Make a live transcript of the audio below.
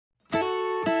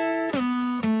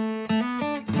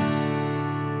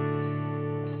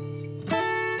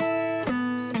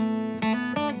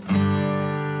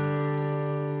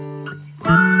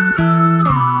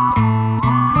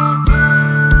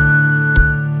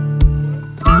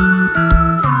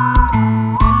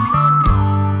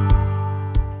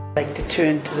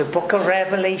turn to the book of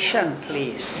Revelation,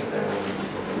 please.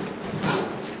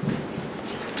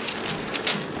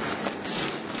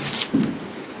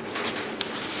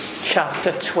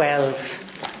 Chapter 12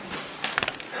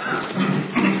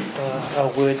 for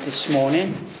our word this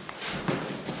morning.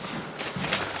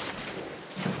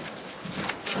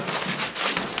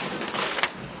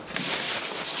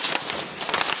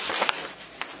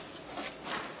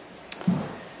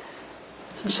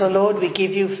 So Lord, we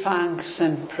give you thanks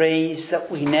and praise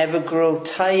that we never grow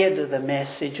tired of the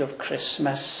message of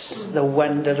Christmas, the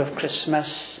wonder of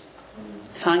Christmas.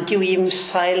 Thank you, even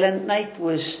Silent Night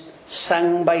was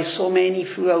sung by so many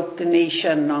throughout the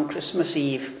nation on Christmas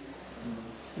Eve.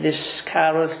 This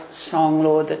carol song,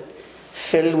 Lord, that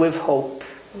filled with hope,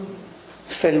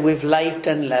 filled with light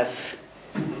and love.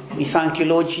 We thank you,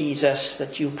 Lord Jesus,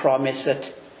 that you promise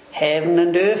that heaven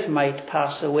and earth might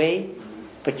pass away,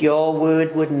 but your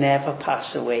word would never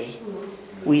pass away.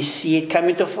 We see it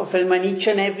coming to fulfillment each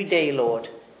and every day, Lord.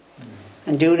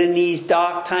 And during these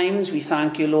dark times, we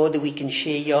thank you, Lord, that we can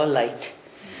share your light,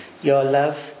 your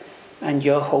love, and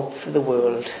your hope for the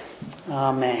world.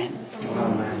 Amen.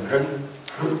 Amen.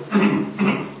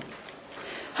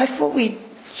 I thought we'd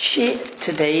share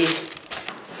today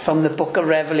from the book of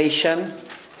Revelation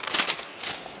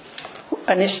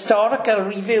an historical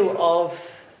review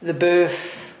of the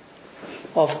birth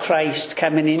of Christ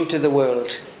coming into the world.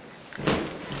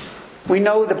 We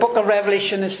know the book of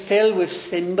Revelation is filled with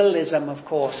symbolism, of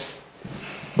course,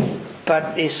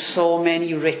 but there's so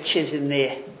many riches in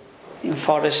there,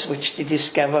 for us which to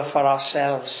discover for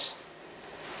ourselves.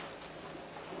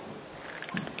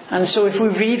 And so if we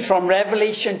read from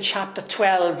Revelation chapter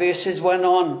 12 verses 1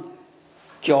 on,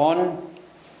 John,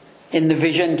 in the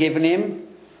vision given him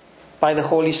by the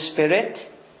Holy Spirit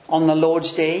on the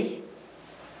Lord's day,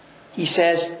 he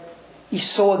says, he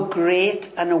saw a great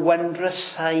and a wondrous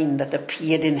sign that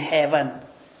appeared in heaven.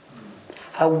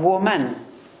 A woman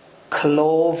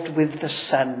clothed with the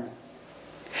sun,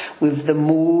 with the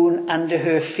moon under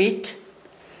her feet,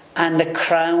 and a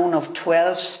crown of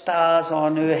 12 stars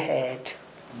on her head.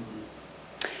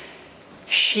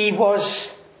 She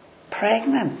was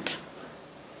pregnant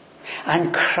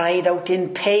and cried out in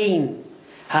pain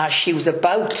as she was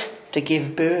about to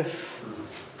give birth.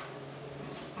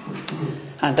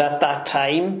 And at that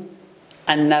time,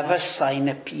 another sign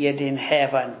appeared in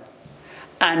heaven.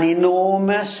 An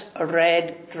enormous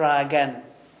red dragon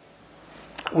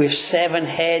with 7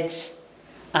 heads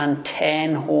and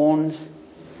 10 horns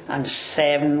and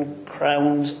 7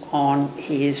 crowns on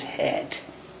his head.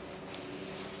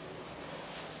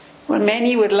 Well,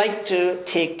 many would like to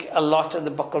take a lot of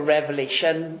the book of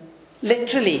Revelation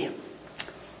literally.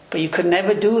 But you could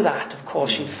never do that, of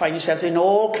course. You'd find yourselves in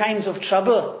all kinds of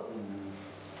trouble.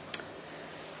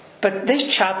 But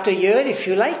this chapter here, if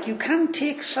you like, you can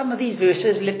take some of these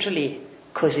verses literally,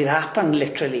 because it happened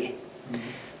literally.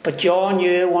 But John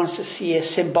here wants to see it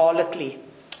symbolically,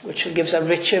 which will give us a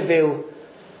richer view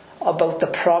about the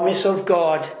promise of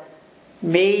God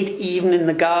made even in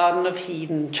the Garden of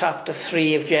Eden, chapter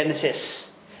 3 of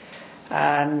Genesis.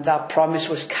 And that promise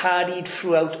was carried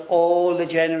throughout all the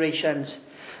generations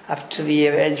up to the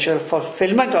eventual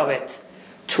fulfillment of it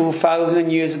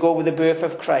 2,000 years ago with the birth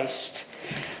of Christ.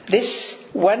 This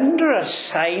wondrous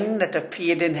sign that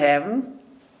appeared in heaven,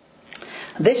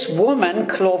 this woman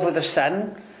clothed with the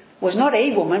sun, was not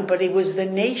a woman, but it was the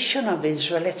nation of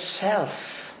Israel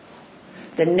itself.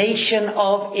 The nation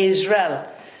of Israel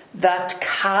that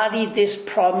carried this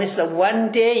promise that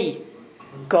one day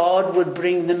God would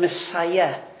bring the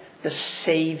Messiah, the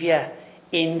Saviour,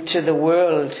 into the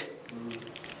world.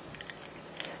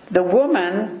 The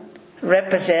woman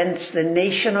represents the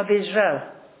nation of Israel.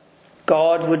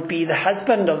 God would be the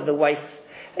husband of the wife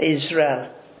Israel.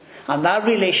 And that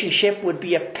relationship would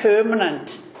be a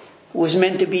permanent, was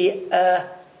meant to be a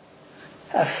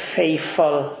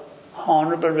faithful,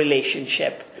 honourable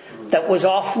relationship that was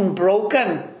often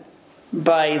broken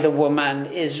by the woman,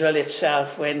 Israel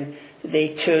itself, when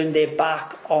they turned their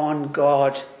back on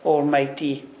God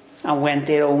Almighty and went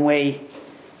their own way.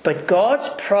 But God's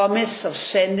promise of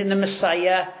sending the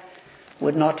Messiah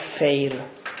would not fail.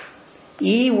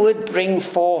 He would bring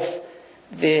forth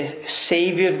the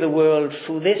Saviour of the world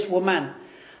through this woman.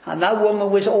 And that woman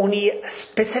was only a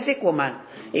specific woman.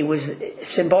 It was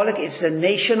symbolic. It's the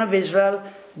nation of Israel,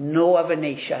 no other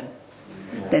nation.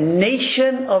 The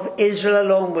nation of Israel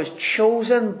alone was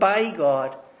chosen by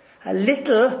God. A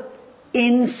little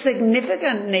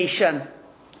insignificant nation.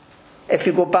 If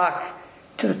you go back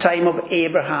to the time of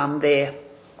Abraham there.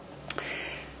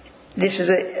 This is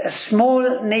a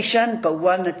small nation, but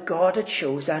one that God had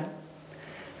chosen.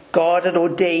 God had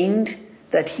ordained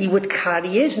that he would carry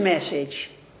his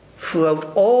message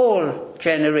throughout all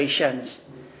generations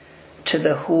to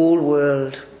the whole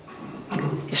world.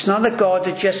 It's not that God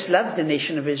had just loved the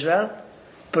nation of Israel,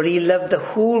 but he loved the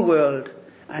whole world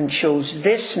and chose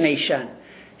this nation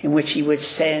in which he would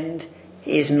send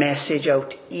his message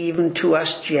out even to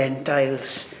us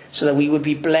Gentiles, so that we would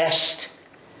be blessed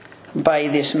by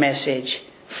this message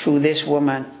through this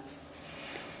woman.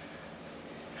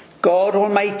 God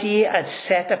Almighty had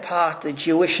set apart the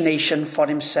Jewish nation for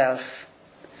himself,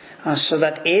 and so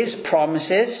that his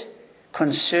promises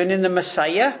concerning the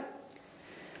Messiah,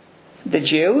 the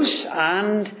Jews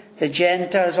and the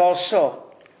Gentiles also,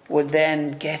 would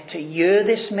then get to hear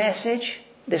this message,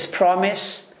 this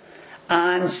promise,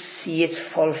 and see its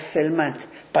fulfillment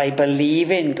by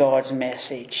believing God's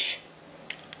message.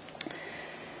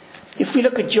 If we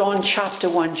look at John chapter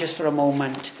 1 just for a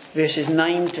moment, verses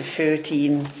 9 to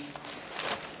 13,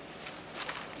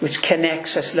 which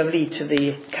connects us lovely to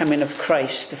the coming of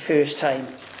Christ the first time.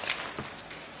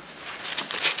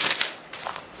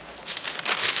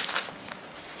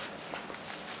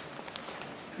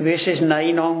 Verses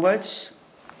 9 onwards.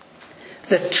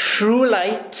 The true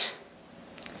light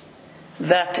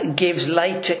that gives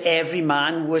light to every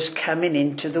man was coming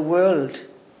into the world.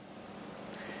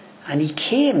 And he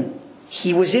came.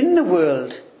 He was in the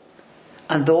world.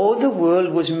 And though the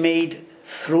world was made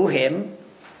through him,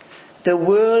 the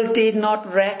world did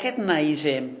not recognize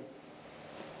him.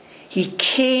 He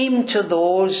came to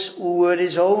those who were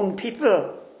his own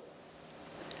people,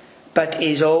 but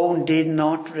his own did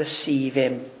not receive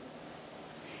him.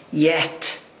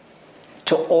 Yet,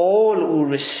 to all who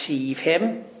receive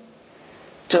him,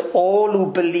 to all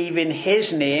who believe in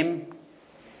his name,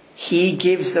 he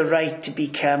gives the right to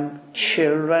become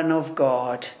children of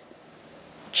God.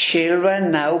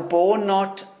 Children now born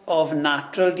not of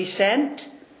natural descent,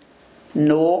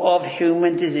 nor of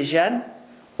human decision,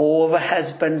 or of a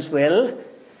husband's will,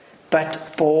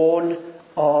 but born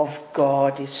of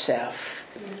God itself.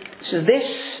 So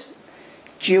this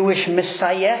Jewish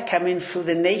Messiah coming through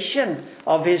the nation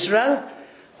of Israel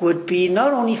would be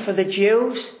not only for the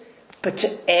Jews, but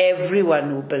to everyone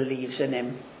who believes in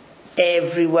him.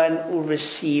 Everyone who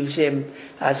receives him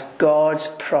as God's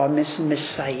promised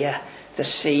Messiah, the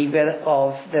Saviour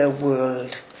of the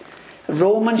world.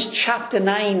 Romans chapter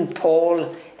 9,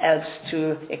 Paul helps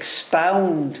to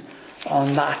expound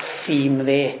on that theme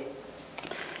there.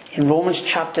 In Romans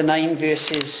chapter 9,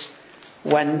 verses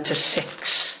 1 to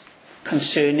 6,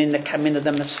 concerning the coming of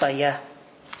the Messiah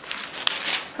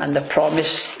and the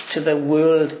promise to the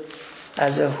world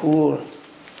as a whole.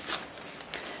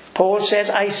 Paul says,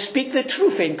 I speak the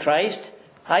truth in Christ.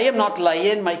 I am not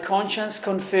lying. My conscience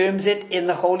confirms it in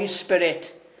the Holy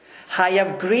Spirit. I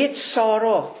have great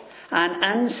sorrow and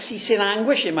unceasing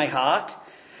anguish in my heart,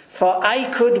 for I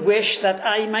could wish that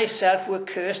I myself were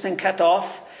cursed and cut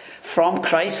off from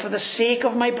Christ for the sake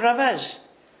of my brothers,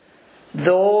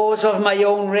 those of my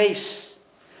own race,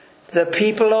 the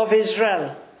people of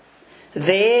Israel.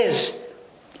 Theirs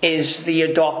is the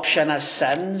adoption as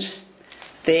sons.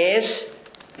 Theirs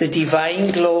the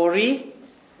divine glory,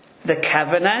 the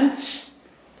covenants,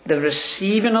 the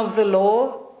receiving of the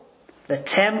law, the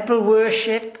temple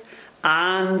worship,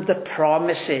 and the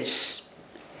promises.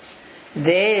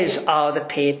 Theirs are the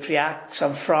patriarchs,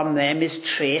 and from them is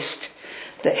traced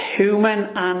the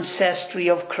human ancestry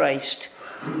of Christ,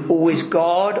 who is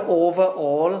God over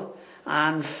all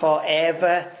and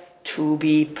forever to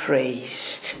be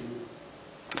praised.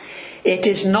 It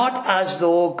is not as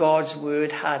though God's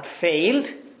word had failed,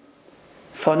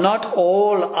 for not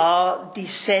all are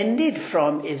descended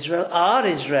from Israel, are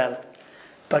Israel,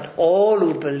 but all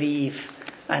who believe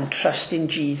and trust in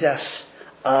Jesus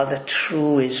are the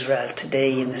true Israel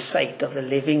today in the sight of the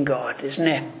living God, isn't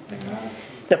it? Amen.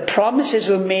 The promises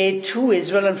were made to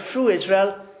Israel and through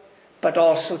Israel, but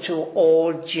also to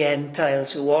all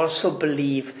Gentiles who also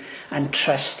believe and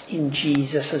trust in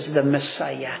Jesus as the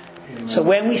Messiah. Amen. So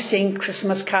when we sing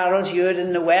Christmas carols here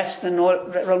in the West and all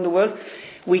around the world,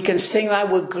 we can sing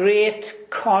that with great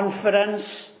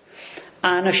confidence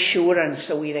and assurance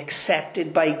that we're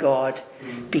accepted by God,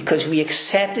 because we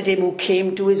accepted him who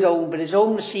came to his own, but his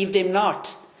own received him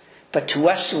not. But to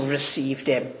us who received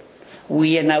him,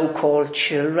 we are now called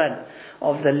children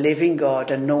of the living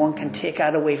God, and no one can take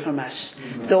that away from us.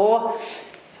 Amen. Though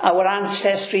our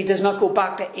ancestry does not go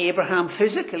back to Abraham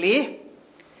physically,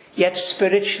 yet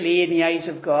spiritually in the eyes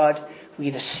of God, we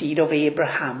are the seed of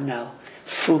Abraham now,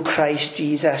 through Christ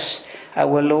Jesus,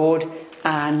 our Lord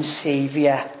and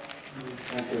Saviour.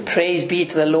 Praise be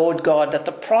to the Lord God that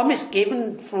the promise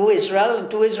given through Israel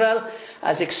and to Israel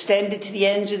has extended to the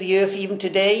ends of the earth even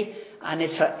today, and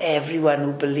it's for everyone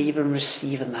who believe and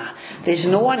receive in that. There's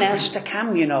no one else to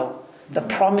come, you know. The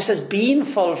promise has been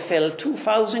fulfilled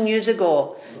 2,000 years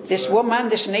ago. This woman,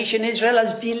 this nation Israel,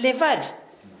 has delivered.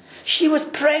 She was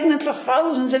pregnant for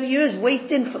thousands of years,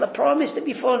 waiting for the promise to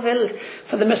be fulfilled,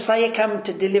 for the Messiah come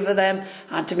to deliver them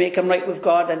and to make them right with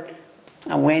God.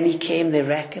 And when he came, they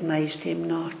recognized him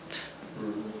not.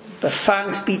 But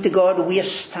thanks be to God, we are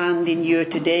standing here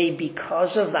today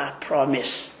because of that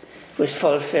promise was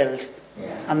fulfilled.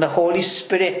 And the Holy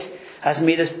Spirit has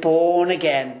made us born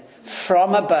again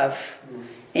from above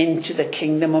into the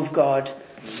kingdom of God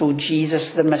through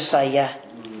Jesus the Messiah.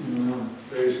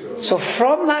 So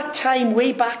from that time,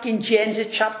 way back in Genesis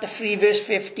chapter 3 verse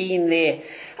 15 there,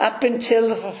 up until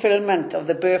the fulfillment of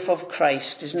the birth of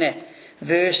Christ, isn't it?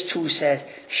 Verse 2 says,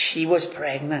 she was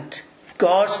pregnant.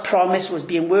 God's promise was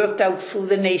being worked out through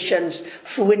the nations,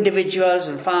 through individuals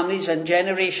and families and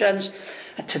generations.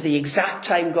 And to the exact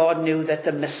time God knew that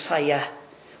the Messiah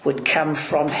would come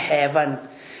from heaven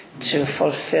to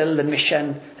fulfill the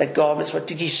mission that God was for,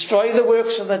 to destroy the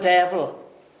works of the devil.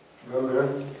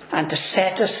 Amen. And to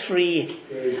set us free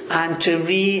and to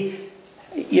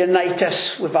reunite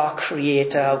us with our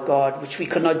Creator, our God, which we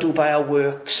could not do by our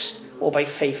works or by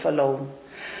faith alone,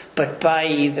 but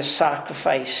by the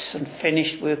sacrifice and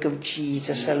finished work of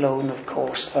Jesus alone, of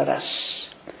course, for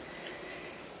us.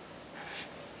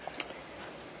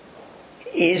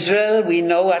 Israel, we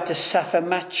know, had to suffer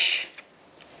much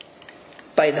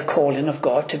by the calling of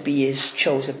God to be his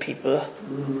chosen people.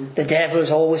 The devil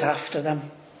is always after them,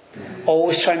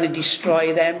 always trying to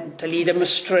destroy them, to lead them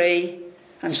astray,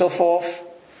 and so forth.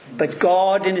 But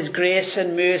God, in his grace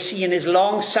and mercy and his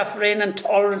long suffering and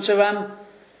tolerance of them,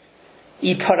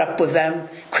 he put up with them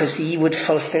because he would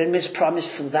fulfill his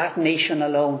promise through that nation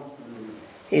alone.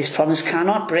 His promise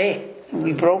cannot break and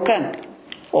be broken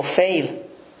or fail.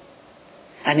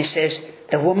 And he says,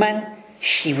 the woman,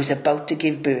 she was about to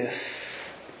give birth.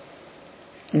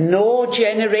 No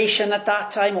generation at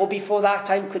that time or before that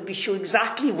time could be sure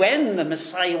exactly when the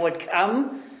Messiah would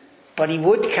come, but he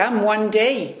would come one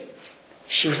day.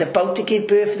 She was about to give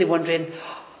birth. They're wondering,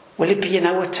 will it be in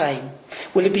our time?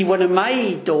 Will it be one of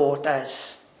my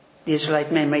daughters, the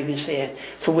Israelite men might be saying,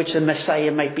 for which the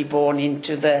Messiah might be born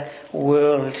into the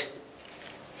world?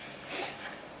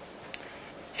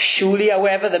 Surely,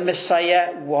 however, the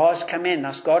Messiah was coming.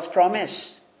 That's God's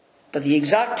promise. But the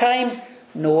exact time,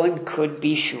 no one could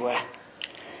be sure.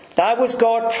 That was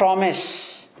God's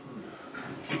promise.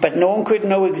 But no one could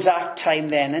know exact time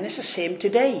then. And it's the same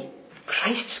today.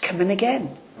 Christ's coming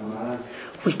again.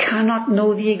 We cannot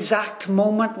know the exact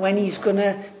moment when he's going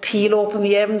to peel open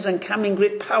the heavens and come in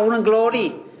great power and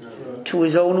glory to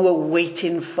his own who are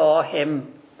waiting for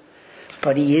him.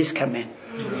 But he is coming.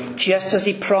 Just as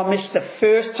he promised the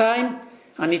first time,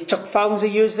 and it took thousands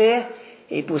of years there,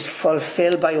 it was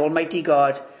fulfilled by Almighty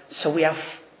God. So we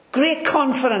have great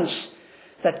confidence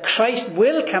that Christ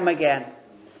will come again.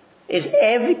 There's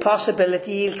every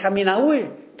possibility he'll come in our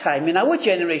time, in our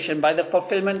generation, by the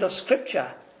fulfillment of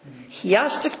Scripture. He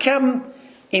has to come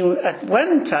in at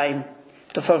one time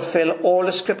to fulfill all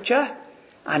the Scripture,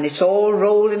 and it's all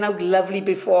rolling out lovely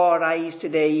before our eyes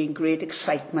today in great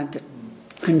excitement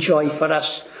and joy for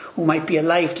us who might be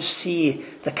alive to see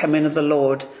the coming of the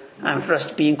Lord, and for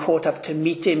us being caught up to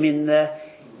meet him in the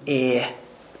air.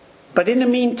 But in the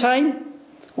meantime,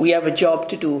 we have a job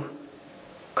to do.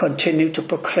 Continue to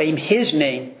proclaim his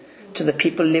name to the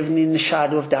people living in the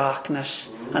shadow of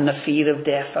darkness and the fear of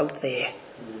death out there.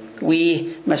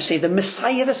 We must say the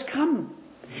Messiah has come.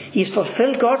 He's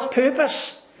fulfilled God's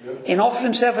purpose in offering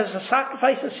himself as a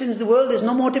sacrifice for the sins of the world. There's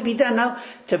no more to be done now.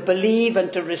 To believe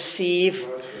and to receive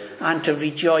and to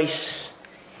rejoice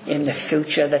in the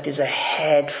future that is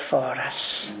ahead for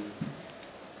us.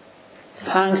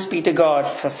 Thanks be to God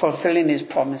for fulfilling his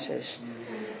promises.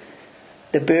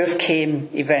 The birth came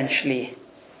eventually.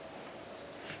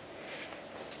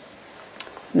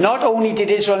 Not only did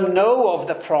Israel know of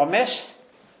the promise,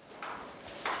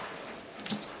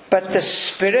 but the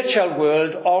spiritual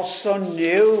world also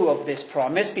knew of this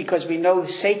promise, because we know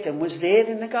Satan was there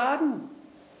in the garden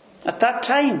at that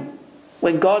time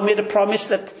when God made a promise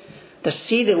that the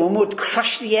seed of the woman would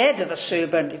crush the head of the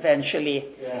serpent eventually.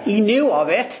 Yeah. He knew of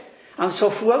it. And so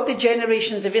throughout the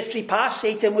generations of history past,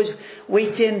 Satan was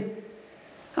waiting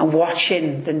and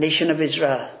watching the nation of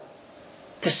Israel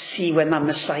to see when that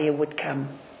Messiah would come.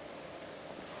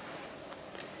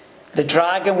 The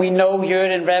dragon we know here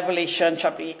in Revelation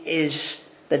chapter 8 is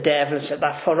the devil. It's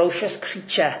that ferocious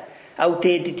creature out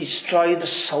there to destroy the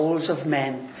souls of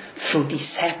men through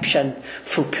deception,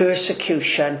 through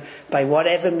persecution, by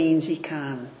whatever means he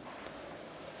can.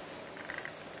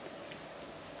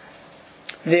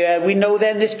 There we know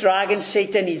then this dragon,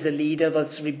 Satan, he's the leader of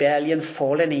this rebellion,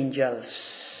 fallen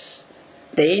angels.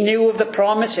 They knew of the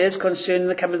promises concerning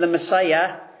the coming of the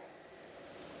Messiah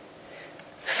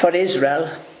for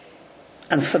Israel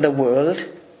and for the world.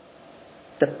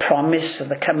 The promise of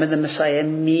the coming of the Messiah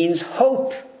means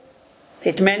hope.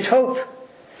 It meant hope.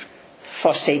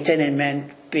 For Satan it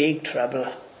meant big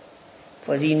trouble.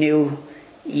 For he knew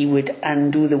he would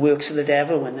undo the works of the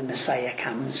devil when the Messiah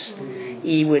comes.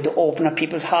 He would open up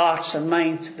people's hearts and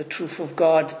minds to the truth of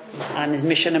God, and his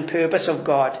mission and purpose of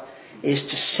God is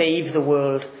to save the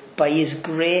world by his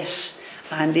grace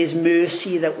and his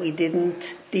mercy that we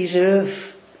didn't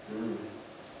deserve.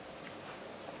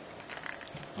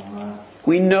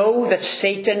 We know that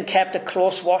Satan kept a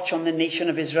close watch on the nation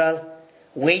of Israel,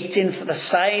 waiting for the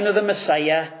sign of the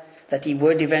Messiah that he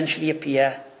would eventually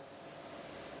appear.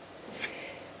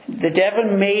 The devil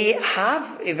may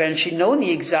have eventually known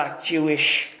the exact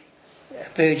Jewish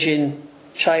virgin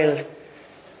child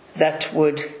that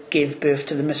would give birth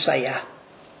to the Messiah.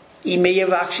 He may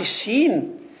have actually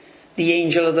seen the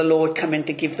angel of the Lord come in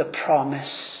to give the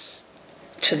promise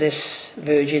to this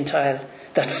virgin child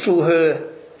that through her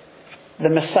the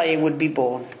Messiah would be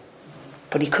born.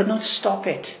 But he could not stop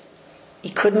it. He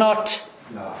could not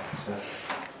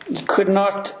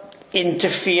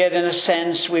interfere in a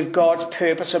sense with God's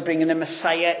purpose of bringing a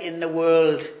Messiah in the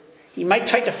world. He might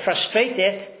try to frustrate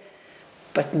it,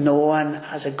 but no one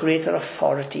has a greater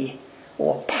authority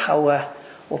or power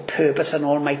or purpose than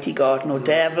Almighty God. No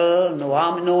devil, no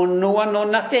army, no one, no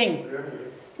nothing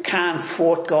can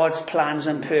thwart God's plans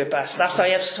and purpose. That's why I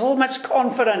have so much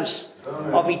confidence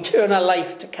of eternal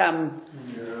life to come,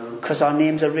 because our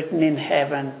names are written in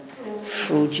heaven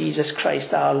through Jesus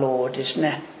Christ our Lord, isn't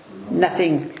it?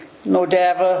 Nothing, no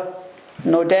devil,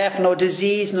 no death, no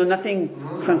disease, no nothing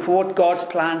can thwart God's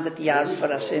plans that he has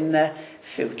for us in the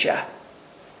future.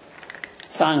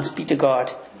 Thanks be to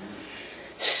God.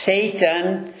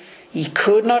 Satan, he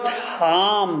could not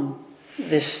harm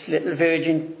this little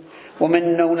virgin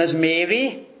woman known as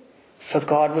Mary, for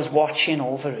God was watching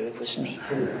over her, wasn't he?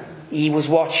 He was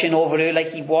watching over her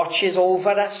like he watches over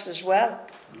us as well.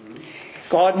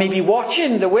 God may be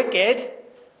watching the wicked,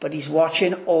 but he's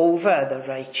watching over the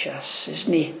righteous,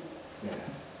 isn't he?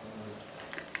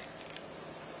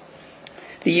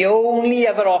 The only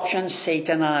other option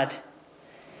Satan had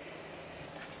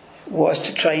was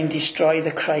to try and destroy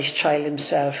the Christ child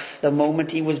himself the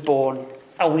moment he was born.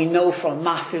 And we know from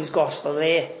Matthew's Gospel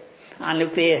there and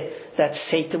Luke there that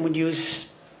Satan would use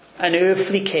an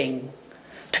earthly king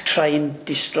to try and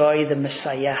destroy the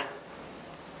Messiah.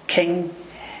 King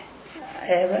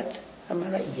Herod, am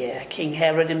I right? Yeah, King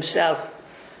Herod himself.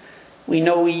 We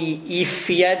know he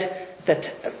feared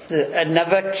that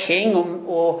another king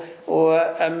or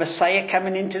a Messiah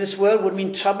coming into this world would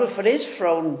mean trouble for his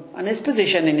throne and his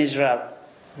position in Israel.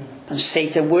 And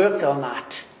Satan worked on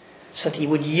that, so that he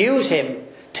would use him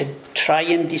to try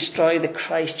and destroy the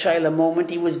Christ child the moment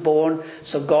he was born,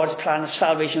 so God's plan of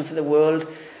salvation for the world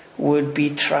would be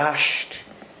trashed.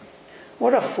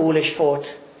 What a foolish thought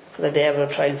for the devil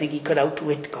to try and think he could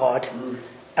outwit God,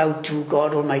 outdo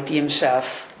God Almighty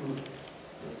himself.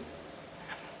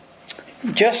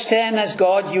 Just then, as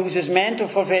God uses men to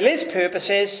fulfill his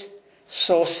purposes,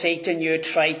 so Satan here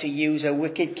tried to use a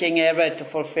wicked King Herod to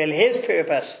fulfill his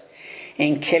purpose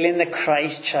in killing the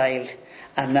Christ child,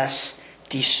 and thus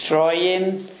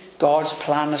destroying God's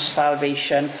plan of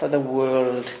salvation for the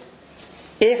world.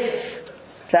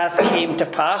 If that came to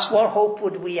pass, what hope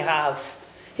would we have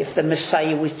if the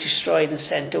Messiah was destroyed and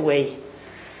sent away?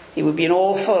 It would be an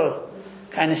awful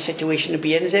kind of situation to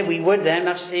be in, is it? We would then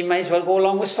have to say, might as well go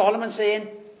along with Solomon saying,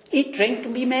 eat, drink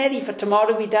and be merry, for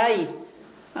tomorrow we die.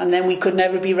 And then we could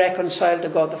never be reconciled to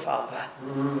God the Father.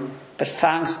 But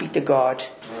thanks be to God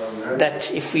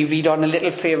that if we read on a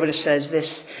little further, it says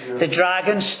this: the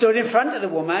dragon stood in front of the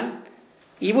woman.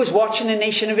 He was watching the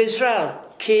nation of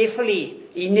Israel carefully.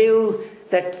 He knew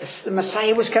that the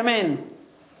Messiah was coming,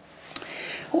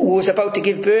 who was about to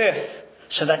give birth,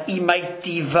 so that he might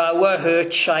devour her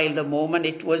child the moment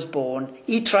it was born.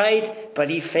 He tried, but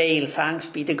he failed. Thanks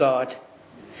be to God.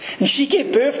 And she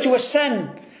gave birth to a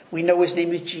son. We know his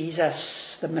name is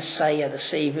Jesus, the Messiah, the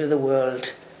Saviour of the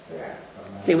world.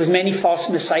 There was many false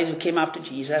messiahs who came after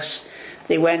Jesus.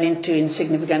 They went into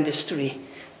insignificant history.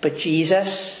 But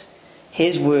Jesus,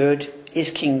 his word,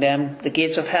 his kingdom, the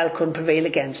gates of hell couldn't prevail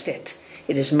against it.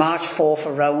 It has marched forth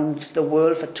around the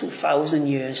world for 2,000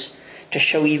 years to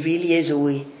show he really is who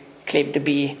he claimed to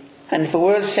be. And if the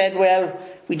world said, well,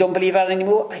 we don't believe that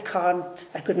anymore, I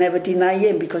could never deny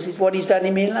him, because it's what he's done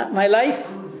in my life.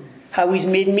 How he's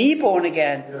made me born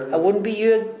again. I wouldn't be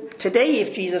here today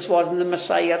if Jesus wasn't the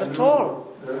Messiah at all.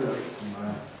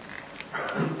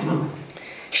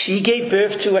 She gave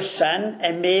birth to a son,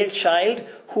 a male child,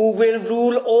 who will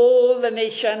rule all the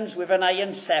nations with an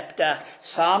iron scepter.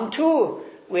 Psalm 2,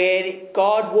 where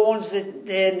God warns the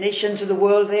nations of the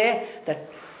world there that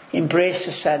embrace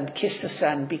the Son, kiss the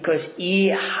Son, because he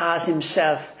has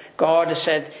himself. God has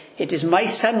said, it is my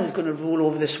Son who's going to rule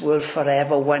over this world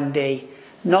forever one day.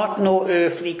 Not no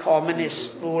earthly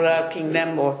communist ruler,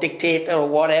 kingdom or dictator or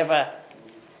whatever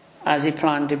as he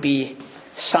planned to be.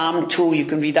 Psalm 2, you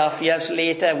can read that for years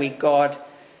later with God.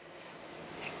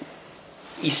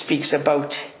 He speaks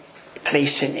about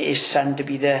placing his Son to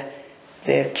be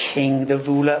their king, the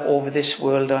ruler over this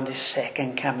world on his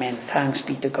second coming. Thanks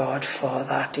be to God for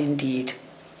that indeed.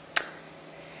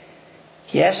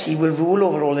 Yes, he will rule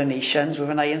over all the nations with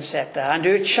an iron scepter. And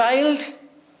her child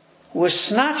was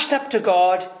snatched up to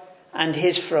God and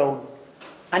his throne.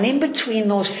 And in between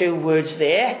those few words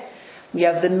there, we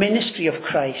have the ministry of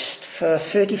Christ for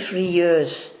 33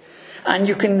 years. And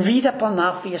you can read up on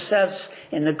that for yourselves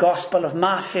in the Gospel of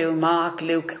Matthew, Mark,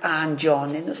 Luke and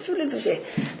John. In those few little verses,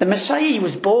 the Messiah, he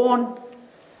was born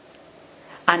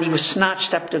and he was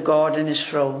snatched up to God and his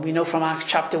throne. We know from Acts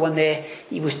chapter 1 there,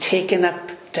 he was taken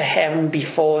up to heaven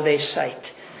before their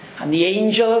sight. And the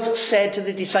angels said to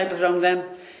the disciples around them,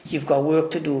 you've got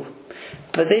work to do.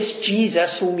 But this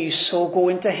Jesus whom you saw go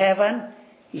into heaven,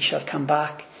 he shall come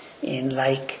back in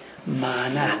like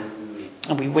manner.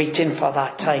 And we're waiting for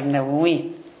that time now, aren't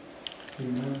we?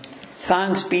 Amen.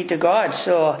 Thanks be to God.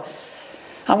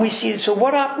 And we see, so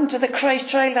what happened to the Christ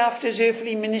child after his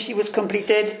earthly ministry was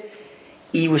completed?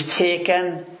 He was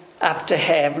taken up to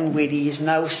heaven, where he is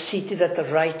now seated at the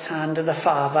right hand of the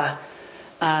Father.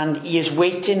 And he is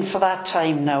waiting for that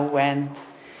time now when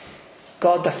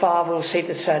God the Father will say to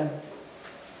the Son,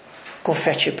 go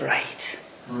fetch your bride.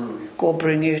 Go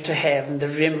bring her to heaven, the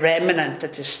remnant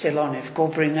that is still on earth. Go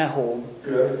bring her home.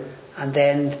 Yeah. And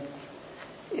then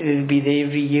it will be the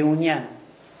reunion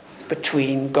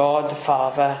between God the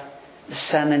Father, the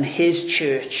Son and his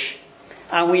church.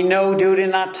 And we know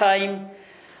during that time,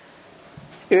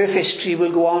 earth history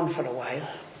will go on for a while.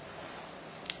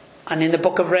 And in the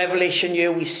book of Revelation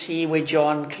here we see where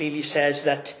John clearly says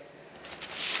that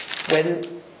when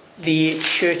the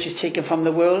church is taken from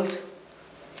the world,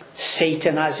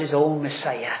 Satan has his own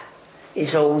Messiah,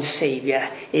 his own Saviour,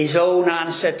 his own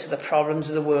answer to the problems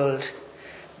of the world.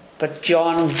 But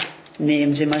John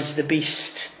names him as the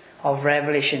beast of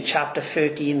Revelation chapter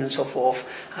 13 and so forth.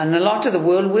 And a lot of the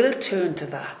world will turn to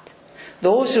that.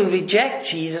 Those who reject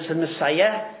Jesus and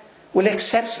Messiah will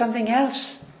accept something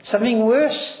else, something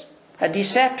worse, a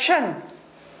deception.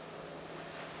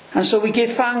 And so we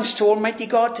give thanks to Almighty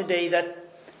God today that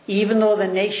even though the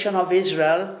nation of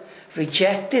Israel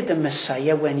rejected the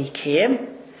Messiah when he came,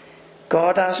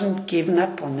 God hasn't given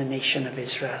up on the nation of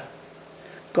Israel.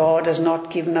 God has not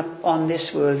given up on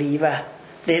this world either.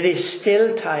 There is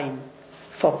still time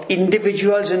for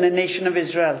individuals in the nation of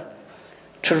Israel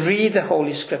to read the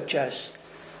Holy Scriptures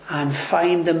and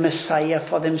find the Messiah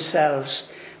for themselves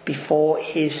before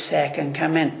his second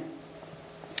coming.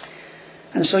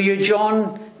 And so here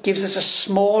John gives us a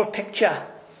small picture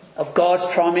of God's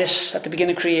promise at the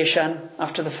beginning of creation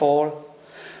after the fall,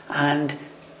 and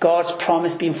God's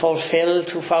promise being fulfilled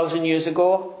 2,000 years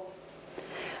ago,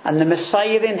 and the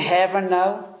Messiah in heaven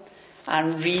now,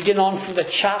 and reading on through the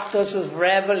chapters of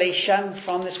Revelation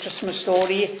from this Christmas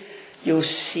story, you'll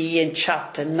see in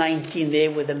chapter 19 there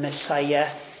where the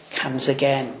Messiah comes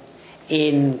again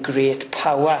in great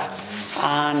power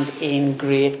and in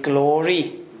great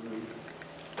glory.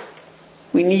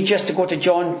 We need just to go to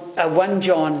 1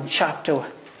 John chapter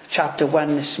 1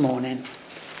 this morning.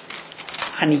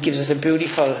 And he gives us a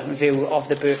beautiful view of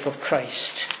the birth of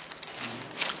Christ.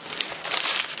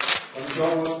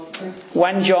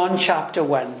 1 John chapter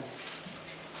 1.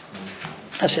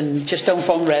 Listen, just down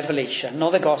from Revelation,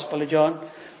 not the Gospel of John.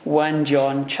 1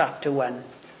 John chapter 1.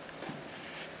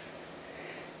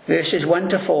 Verses 1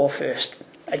 to 4 first.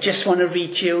 I just want to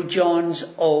read you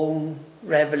John's own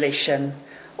revelation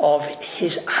of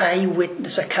his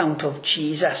eyewitness account of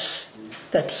Jesus,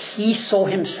 that he saw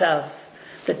himself,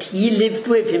 that he lived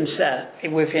with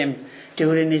him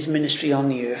during his ministry on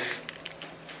the earth.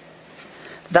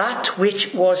 That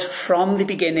which was from the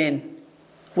beginning,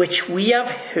 which we have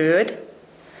heard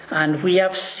and we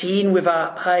have seen with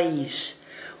our eyes,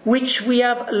 which we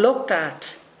have looked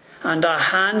at and our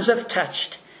hands have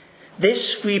touched,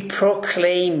 this we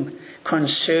proclaim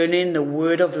concerning the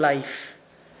word of life.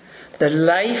 The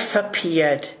life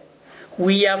appeared.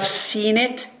 We have seen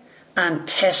it and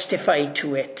testified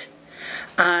to it,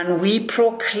 And we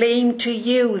proclaim to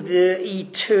you the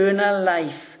eternal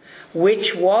life,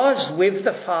 which was with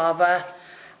the Father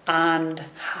and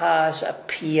has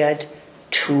appeared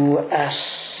to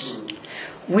us.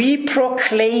 We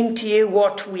proclaim to you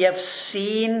what we have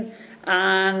seen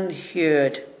and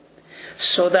heard,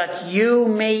 so that you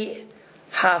may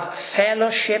have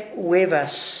fellowship with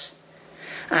us.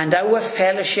 And our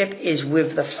fellowship is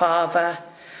with the Father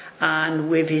and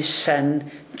with his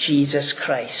Son, Jesus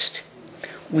Christ.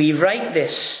 We write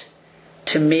this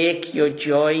to make your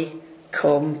joy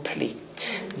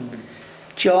complete.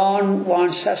 John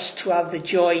wants us to have the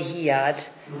joy he had.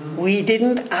 We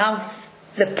didn't have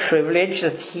the privilege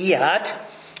that he had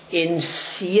in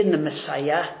seeing the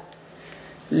Messiah,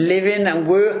 living and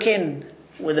working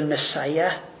with the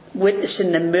Messiah,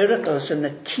 witnessing the miracles and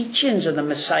the teachings of the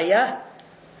Messiah,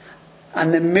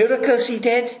 and the miracles he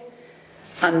did,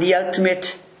 and the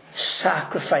ultimate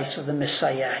sacrifice of the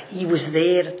Messiah. He was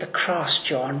there at the cross,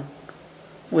 John,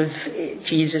 with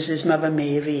Jesus' mother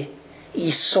Mary.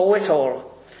 He saw it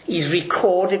all. He's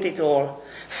recorded it all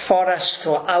for us,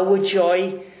 so our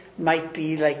joy might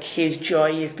be like his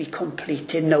joy if be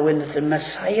completed, knowing that the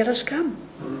Messiah has come.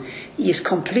 He has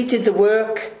completed the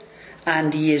work,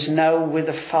 and he is now with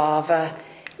the Father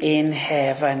in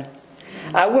heaven.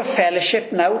 Our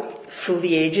fellowship now through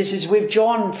the ages is with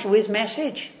John through his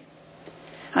message.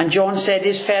 And John said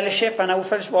his fellowship and our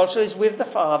fellowship also is with the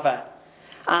Father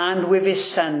and with his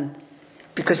Son,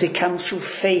 because it comes through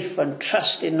faith and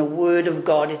trust in the Word of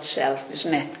God itself,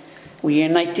 isn't it? We're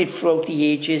united throughout the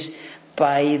ages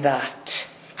by that.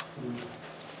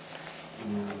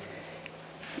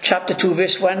 Chapter 2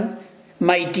 verse 1.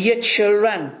 My dear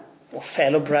children, or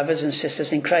fellow brothers and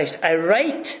sisters in Christ, I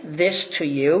write this to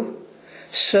you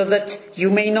so that you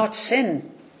may not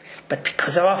sin, but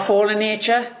because of our fallen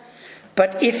nature.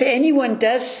 But if anyone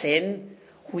does sin,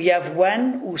 we have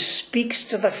one who speaks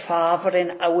to the Father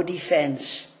in our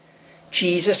defense,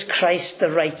 Jesus Christ, the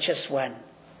righteous one.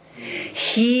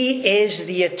 He is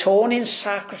the atoning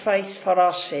sacrifice for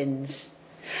our sins,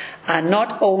 and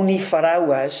not only for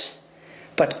ours,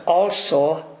 but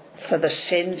also for the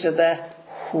sins of the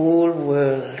whole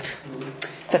world.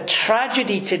 The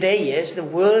tragedy today is the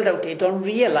world out there don't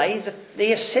realise that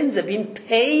their sins have been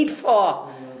paid for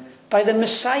by the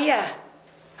Messiah.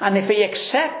 And if they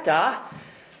accept that,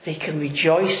 they can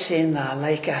rejoice in that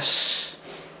like us.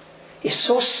 It's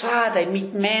so sad. I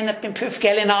meet men that have been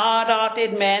perfect,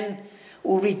 hard-hearted men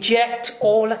who reject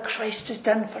all that Christ has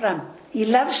done for them. He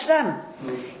loves them.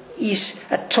 He's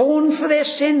atoned for their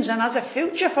sins and has a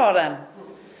future for them.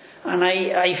 And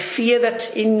I fear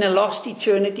that in the lost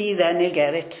eternity then they'll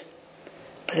get it.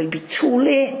 But it'll be too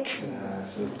late.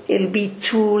 It'll be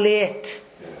too late.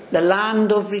 The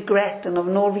land of regret and of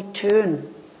no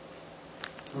return.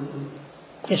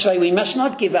 That's why we must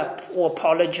not give up or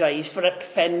apologise for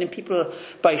offending people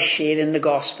by sharing the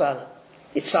gospel.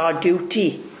 It's our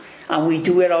duty. And we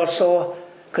do it also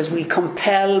because we're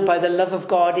compelled by the love of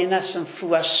God in us and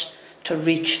through us to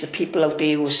reach the people out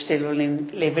there who are still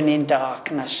living in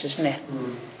darkness, isn't it?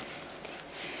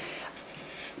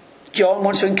 John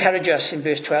wants to encourage us in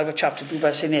verse 12 of chapter 2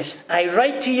 by saying this. I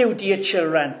write to you, dear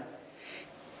children,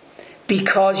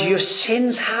 because your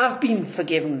sins have been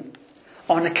forgiven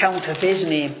on account of his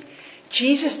name.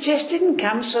 Jesus just didn't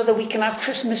come so that we can have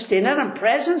Christmas dinner and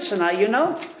presents and all, you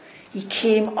know. He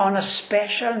came on a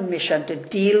special mission to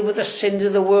deal with the sins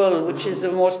of the world, which is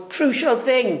the most crucial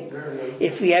thing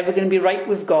if we're ever going to be right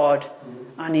with God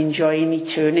and enjoying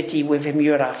eternity with him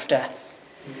hereafter.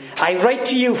 I write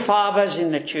to you, fathers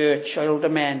in the church, older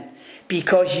men,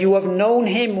 because you have known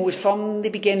him who was from the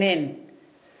beginning.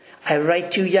 I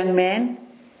write to you, young men,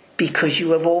 because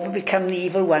you have overcome the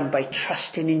evil one by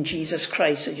trusting in Jesus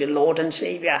Christ as your Lord and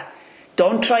Saviour.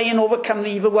 Don't try and overcome the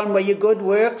evil one by your good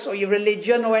works or your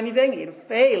religion or anything. It'll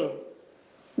fail.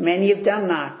 Many have done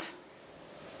that.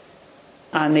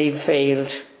 And they've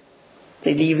failed.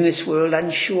 They leave this world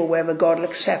unsure whether God will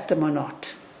accept them or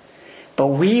not. But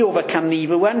we overcome the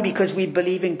evil one because we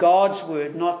believe in God's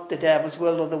word, not the devil's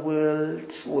word or the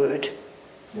world's word.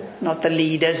 Not the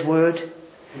leader's word,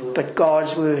 but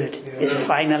God's word is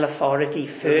final authority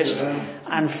first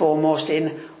and foremost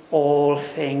in all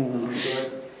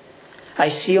things. I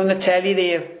see on the telly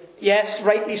there, yes,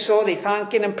 rightly so, they're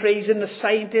thanking and praising the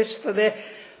scientists for the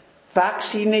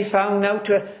vaccine they found now.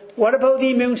 What about the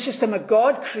immune system that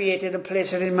God created and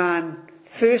placed it in man?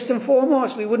 First and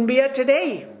foremost, we wouldn't be here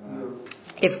today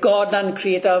if God hadn't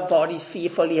created our bodies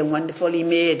fearfully and wonderfully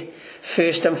made,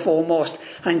 first and foremost,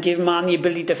 and give man the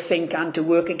ability to think and to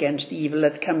work against the evil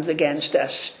that comes against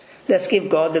us. Let's give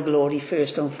God the glory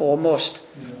first and foremost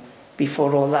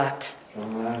before all that.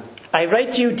 Amen. I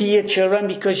write to you, dear children,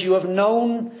 because you have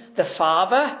known the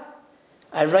Father.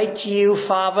 I write to you,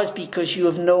 fathers, because you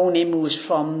have known him who was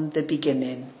from the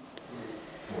beginning.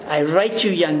 I write to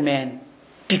you, young men,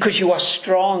 because you are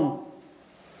strong.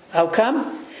 How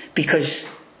come? Because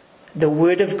the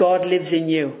word of God lives in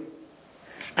you,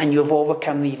 and you have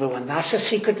overcome the evil one. That's the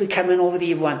secret we're coming over the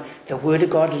evil one. The word of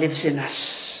God lives in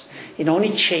us. It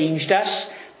only changed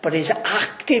us, but is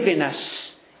active in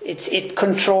us. It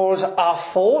controls our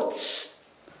thoughts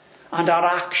and our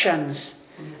actions,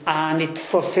 and it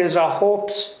fulfills our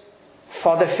hopes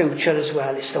for the future as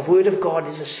well. It's the word of God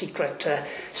is the secret to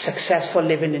successful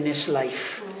living in this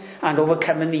life and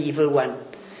overcoming the evil one.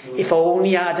 If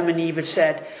only Adam and Eve had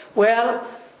said, well,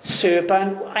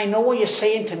 serpent, I know what you're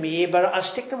saying to me, but I'll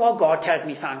stick to what God tells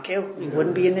me, thank you. We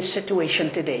wouldn't be in this situation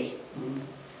today.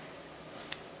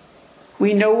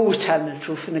 We know who was telling the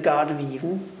truth in the Garden of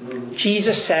Eden.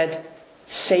 Jesus said,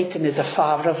 Satan is the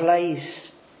father of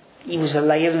lies. He was a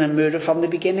liar and a murderer from the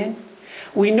beginning.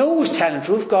 We know who was telling the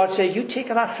truth. God said, you take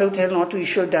that fruit, tell not to, you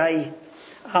shall die.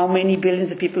 How many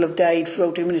billions of people have died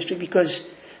throughout their ministry because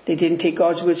they didn't take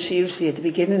God's word seriously at the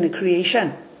beginning of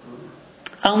creation?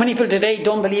 How many people today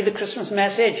don't believe the Christmas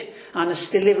message and are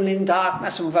still living in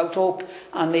darkness and without hope,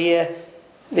 and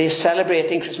they're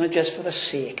celebrating Christmas just for the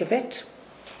sake of it?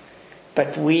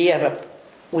 But we have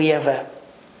a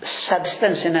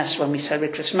substance in us when we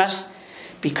celebrate Christmas,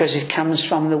 because it comes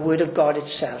from the word of God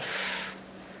itself.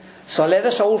 So let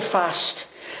us hold fast.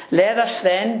 Let us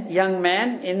then, young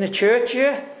men in the church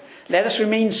here, let us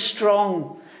remain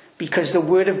strong, because the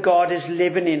word of God is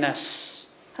living in us,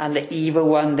 and the evil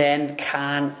one then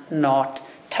cannot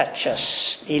touch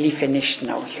us. Nearly finished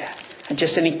now here. And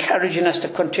just encouraging us to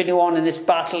continue on in this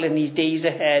battle in these days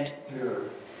ahead. Yeah.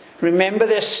 Remember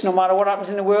this, no matter what happens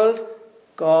in the world,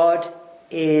 God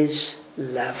is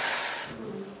love.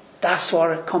 That's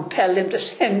what compelled him to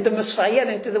send the Messiah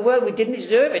into the world. We didn't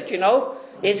deserve it, you know.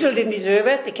 Israel didn't deserve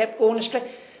it. They kept going astray.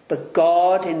 But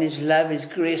God, in his love, his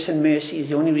grace and mercy, is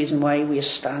the only reason why we are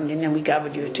standing and we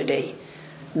gathered here today.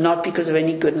 Not because of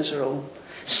any goodness of our own.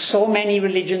 So many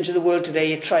religions of the world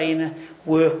today are trying to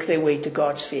work their way to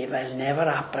God's favour. It'll never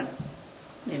happen.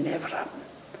 It'll never happen.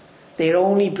 They're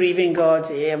only breathing God's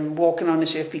air and walking on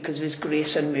this earth because of his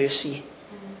grace and mercy.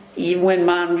 Even when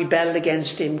man rebelled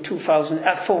against him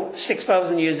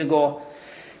 6,000 years ago,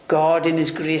 God in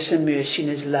his grace and mercy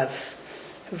and his love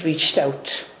reached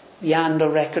out the hand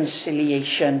of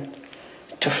reconciliation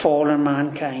to fallen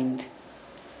mankind.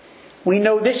 We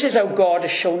know this is how God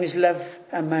has shown his love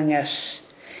among us.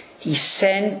 He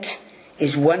sent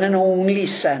his one and only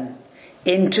Son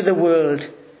into the world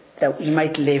that we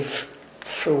might live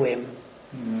through him.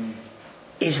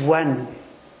 His one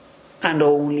and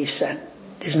only Son.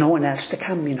 There's no one else to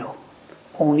come, you know.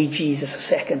 Only Jesus a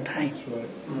second time.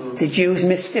 The Jews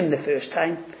missed him the first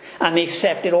time, and they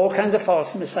accepted all kinds of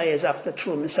false messiahs after the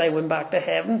true Messiah went back to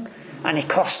heaven, and it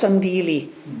cost them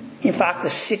dearly. In fact, the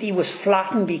city was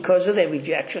flattened because of their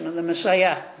rejection of the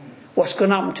Messiah. What's going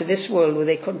to happen to this world where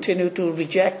they continue to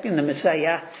reject the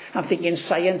Messiah and thinking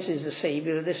science is the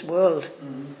saviour of this world?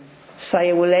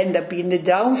 Messiah will end up being the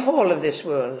downfall of this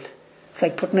world. It's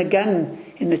like putting a gun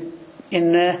in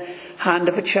the hand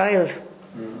of a child.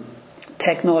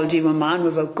 Technology of a man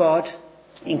without God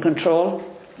in control.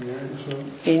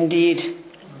 Indeed.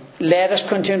 Let us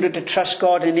continue to trust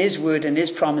God in his word and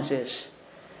his promises.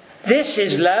 This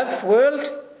is love, world.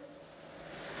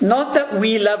 Not that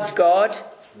we loved God,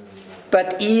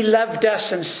 but he loved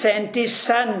us and sent his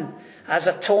Son as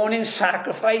atoning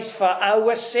sacrifice for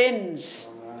our sins.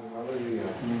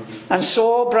 And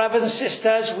so, brothers and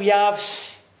sisters, we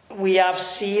have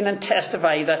seen and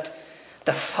testified that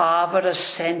the Father has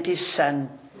sent his Son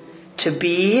to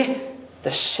be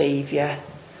the Saviour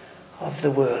of the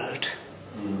world.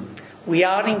 We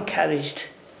are encouraged.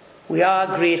 We are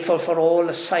grateful for all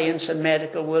the science and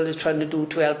medical world is trying to do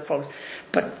to help problems.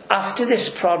 But after this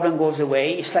problem goes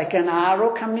away, it's like an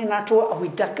arrow coming in that door. We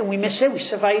duck and we miss it. We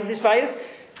survive this virus.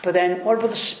 But then what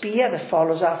about the spear that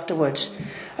follows afterwards?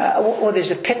 Or there's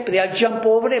a pit, but they'll jump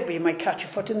over it, but you might catch your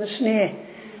foot in the snare.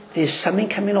 There's something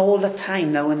coming all the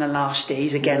time now in the last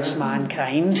days against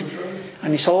mankind.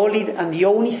 And the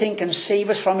only thing can save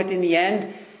us from it in the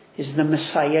end is the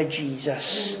Messiah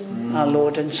Jesus, our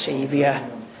Lord and Saviour.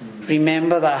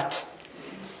 Remember that.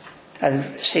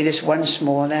 I'll say this once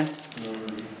more then.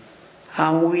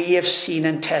 And we have seen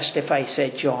and testified,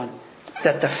 said John,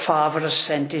 that the Father has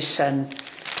sent his Son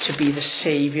to be the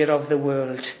Saviour of the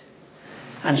world.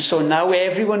 And so now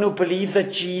everyone who believes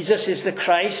that Jesus is the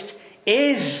Christ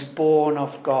is born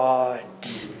of God.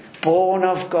 Born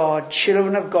of God.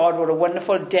 Children of God. What a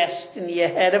wonderful destiny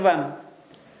ahead of them.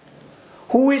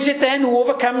 Who is it then who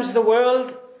overcomes the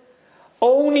world?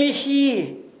 Only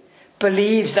he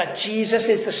believes that Jesus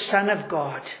is the Son of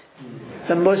God.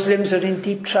 The Muslims are in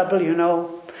deep trouble, you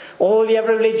know. All the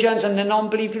other religions and the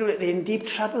non-believing people, they're in deep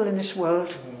trouble in this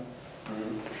world.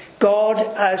 God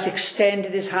has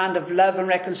extended his hand of love and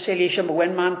reconciliation, but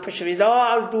when man pushes it,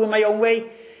 I'll do it my own way,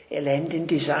 it'll end in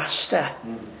disaster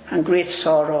and great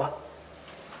sorrow.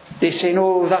 They say,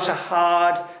 no, that's a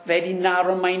hard, very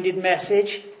narrow-minded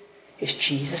message. It's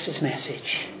Jesus'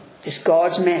 message. It's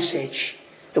God's message.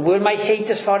 The world might hate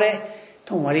us for it.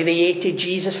 Don't worry, they hated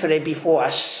Jesus for it before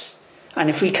us. And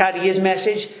if we carry his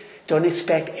message, don't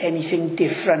expect anything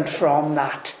different from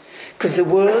that. Because the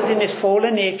world in its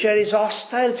fallen nature is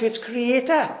hostile to its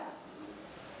creator.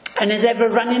 And is ever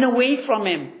running away from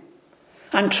him.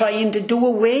 And trying to do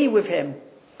away with him.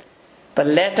 But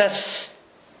let us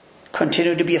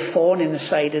continue to be a thorn in the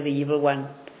side of the evil one.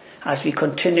 As we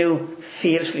continue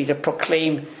fiercely to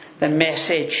proclaim the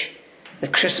message, the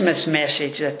Christmas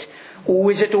message, that who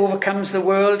is it overcomes the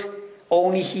world?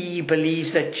 Only he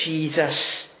believes that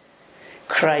Jesus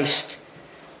Christ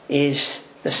is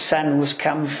the Son who has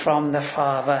come from the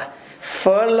Father,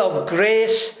 full of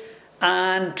grace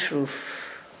and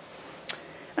truth.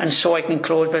 And so I can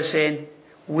close by saying,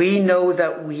 we know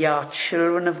that we are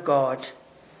children of God,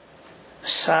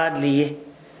 sadly,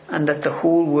 and that the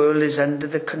whole world is under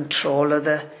the control of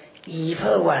the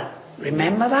evil one.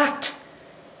 Remember that?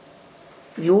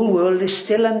 The whole world is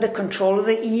still under control of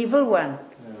the evil one.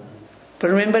 But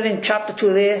remember in chapter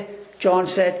 2 there, John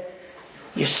said,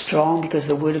 you're strong because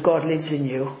the word of God lives in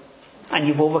you. And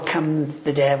you've overcome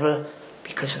the devil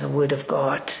because of the word of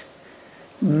God.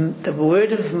 The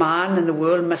word of man and the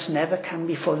world must never come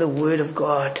before the word of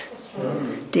God.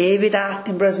 David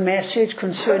Attenborough's message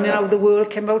concerning how the world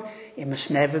came out, it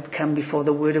must never come before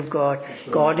the word of God.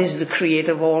 God is the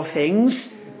creator of all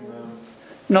things.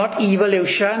 Not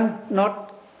evolution,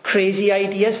 not crazy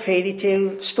ideas, fairy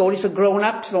tale stories for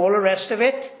grown-ups and all the rest of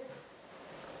it.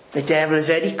 The devil is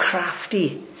very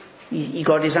crafty. He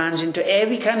got his hands into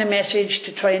every kind of message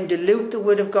to try and dilute the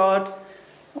word of God,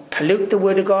 pollute the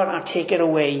word of God, or take it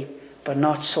away. But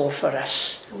not so for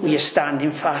us. We are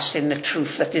standing fast in the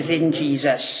truth that is in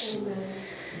Jesus.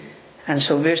 And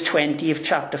so verse 20 of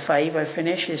chapter 5, I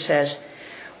finish, it says,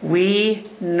 we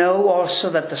know also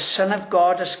that the Son of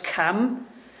God has come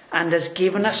and has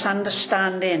given us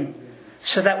understanding,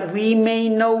 so that we may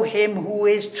know him who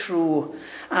is true.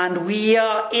 And we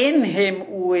are in him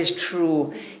who is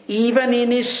true, even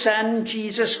in his Son,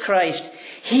 Jesus Christ.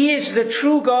 He is the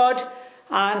true God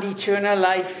and eternal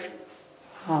life.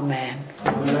 Amen.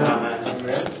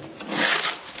 Amen.